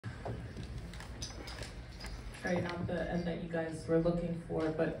Trae, not the end that you guys were looking for,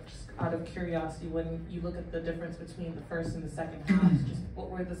 but just out of curiosity, when you look at the difference between the first and the second halves, just what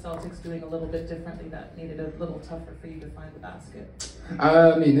were the Celtics doing a little bit differently that made it a little tougher for you to find the basket?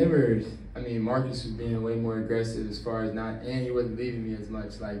 Marcus was being way more aggressive as far as and he wasn't leaving me as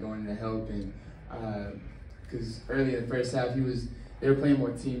much, like going to help, and because early in the first half they were playing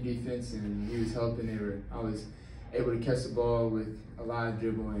more team defense and he was helping. I was able to catch the ball with a lot of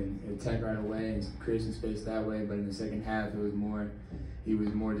dribble and attack right away and create some space that way. But in the second half, he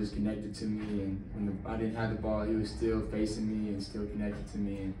was more just connected to me, and when I didn't have the ball, he was still facing me and still connected to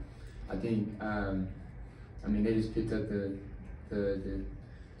me. And I think, they just picked up the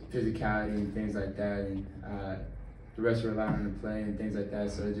physicality and things like that, and the rest relied on the play and things like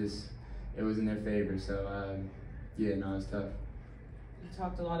that. So it was in their favor. So it's tough. You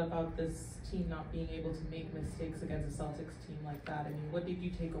talked a lot about this team not being able to make mistakes against a Celtics team like that. What did you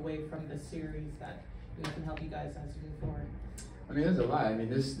take away from this series that can help you guys as you move forward? There's a lot.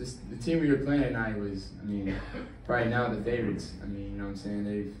 The team we were playing tonight was, right now the favorites. You know what I'm saying?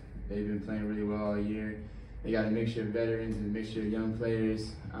 They've been playing really well all year. They got a mixture of veterans and a mixture of young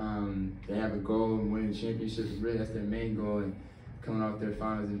players. They have a goal of winning championships. Really, that's their main goal. And coming off their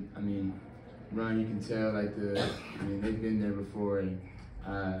finals, run, you can tell they've been there before. And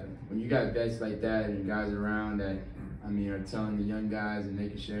when you got vets like that and guys around that, are telling the young guys and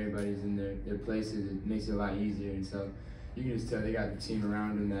making sure everybody's in their places, it makes it a lot easier. And so you can just tell they got the team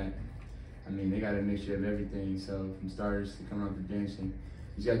around them that, they got a mixture of everything. So from starters to coming off the bench, and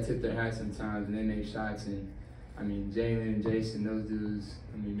you just got to tip their hat sometimes and they make shots. And Jalen and Jason, those dudes,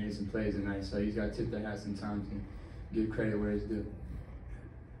 made some plays tonight. So you just got to tip their hat sometimes and give credit where it's due.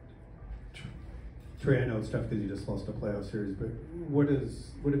 Trae, I know it's tough because you just lost a playoff series, but what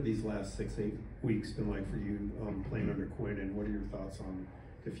have these last 6-8 weeks been like for you playing under Quinn, and what are your thoughts on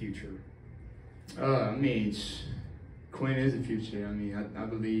the future? Quinn is the future. I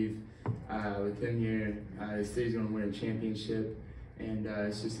believe with him here, the city's going to win a championship, and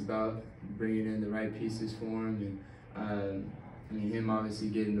it's just about bringing in the right pieces for him, and him obviously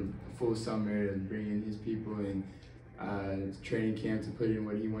getting the full summer and bringing in his people and training camp to put in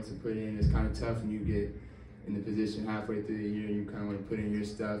what he wants to put in. It's kind of tough when you get in the position halfway through the year and you kind of want to put in your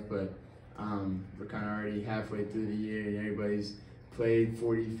stuff, but we're kind of already halfway through the year and everybody's played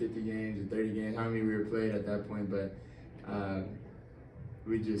 40, 50 games or 30 games, how many we were played at that point, but I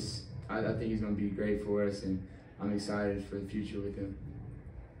think he's going to be great for us, and I'm excited for the future with him.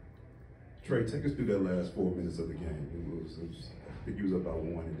 Trae, take us through that last 4 minutes of the game. I think he was up by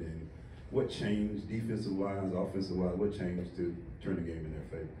 1, and then what changed defensive-wise, offensive-wze? What changed to turn the game in their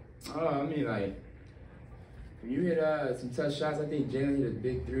favor? When you hit some tough shots, I think Jalen hit a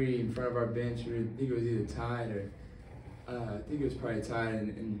big 3 in front of our bench. I think it was either tied or I think it was probably tied.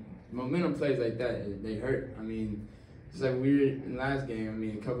 And momentum plays like that, they hurt. Just like we were in the last game.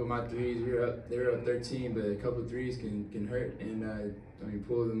 A couple of my threes, they were up 13, but a couple of threes can hurt and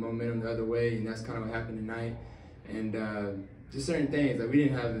pull the momentum the other way. And that's kind of what happened tonight. And just certain things, like we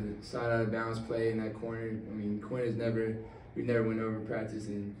didn't have a side out of bounds play in that corner. Quinn we never went over practice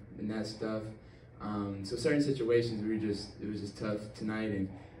and that stuff. So certain situations it was just tough tonight, and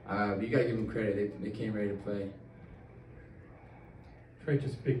but you gotta give them credit. They came ready to play. Trae,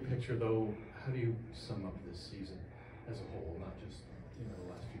 just big picture though, how do you sum up this season as a whole, not just the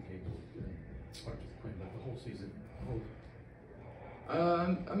last few games with Quinn, but the whole season?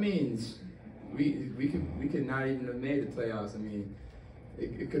 We could not even have made the playoffs.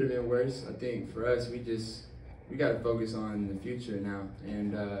 It could have been worse. I think for us, we got to focus on the future now,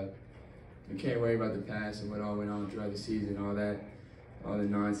 and we can't worry about the past and what all went on throughout the season, all the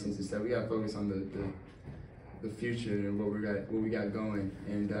nonsense and stuff. We got to focus on the future and what we got going.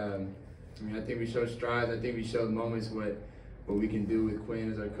 And I think we showed strides. I think we showed moments what we can do with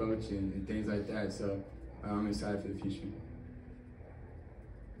Quinn as our coach and things like that. So I'm excited for the future.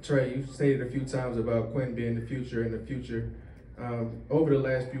 Trae, you've stated a few times about Quinn being the future and the future. Over the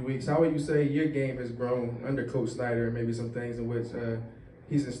last few weeks, how would you say your game has grown under Coach Snyder, and maybe some things in which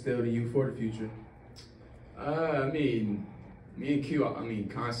he's instilled in you for the future? Me and Q,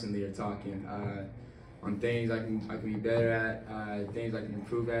 constantly are talking on things I can be better at, things I can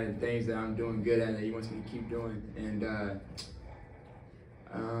improve at, and things that I'm doing good at that he wants me to keep doing. And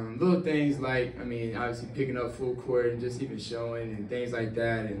little things like, obviously picking up full court and just even showing and things like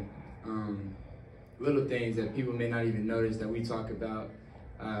that, and little things that people may not even notice that we talk about.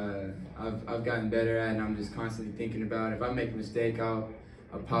 I've gotten better at, and I'm just constantly thinking about. If I make a mistake, I'll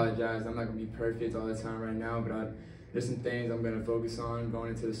apologize. I'm not gonna be perfect all the time right now, but there's some things I'm gonna focus on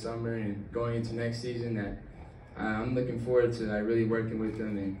going into the summer and going into next season that I'm looking forward to really working with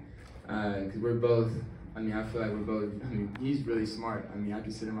them, and because we're both I mean, I feel like we're both. I mean, he's really smart. I mean, I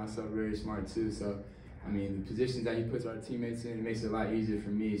consider myself very smart too. So, I mean, the positions that he puts our teammates in, it makes it a lot easier for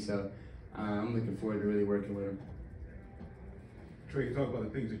me. So, I'm looking forward to really working with him. Trae, you talk about the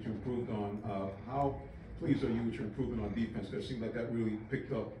things that you improved on. How pleased are you with your improvement on defense? Because it seems like that really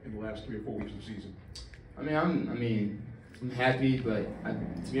picked up in the last 3 or 4 weeks of the season. I mean, I'm happy, but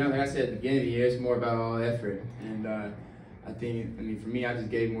to be honest, like I said at the beginning of the year, it's more about all effort. And I think, I mean, for me, I just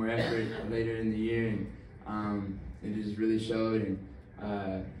gave more effort later in the year, and it just really showed.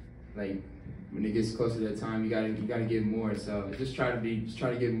 And like when it gets closer to that time, you gotta give more. So just try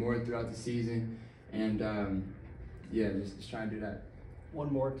to give more throughout the season, and yeah, just try and do that.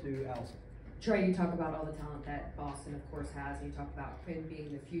 One more to Allison. Trae, you talk about all the talent that Boston, of course, has, and you talk about Quinn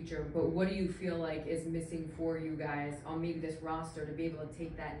being the future, but what do you feel like is missing for you guys on maybe this roster to be able to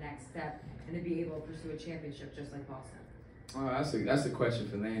take that next step and to be able to pursue a championship just like Boston? Oh, that's a question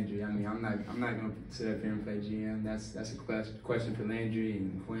for Landry. I mean, I'm not gonna sit up here and play GM. That's a question for Landry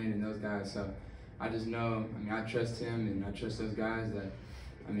and Quinn and those guys. So I just know. I mean, I trust him and I trust those guys. That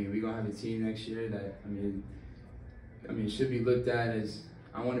I mean, we're gonna have a team next year that I mean, should be looked at as.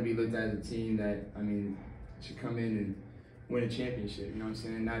 I want to be looked at as a team that, I mean, should come in and win a championship, you know what I'm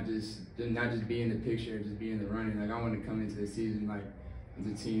saying? Not just be in the picture, just be in the running. Like, I want to come into the season like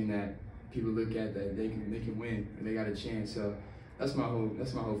as a team that people look at that they can win and they got a chance. So that's my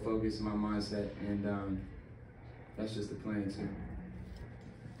whole focus and my mindset, and that's just the plan too.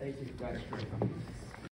 Thank you. Thanks, Trae.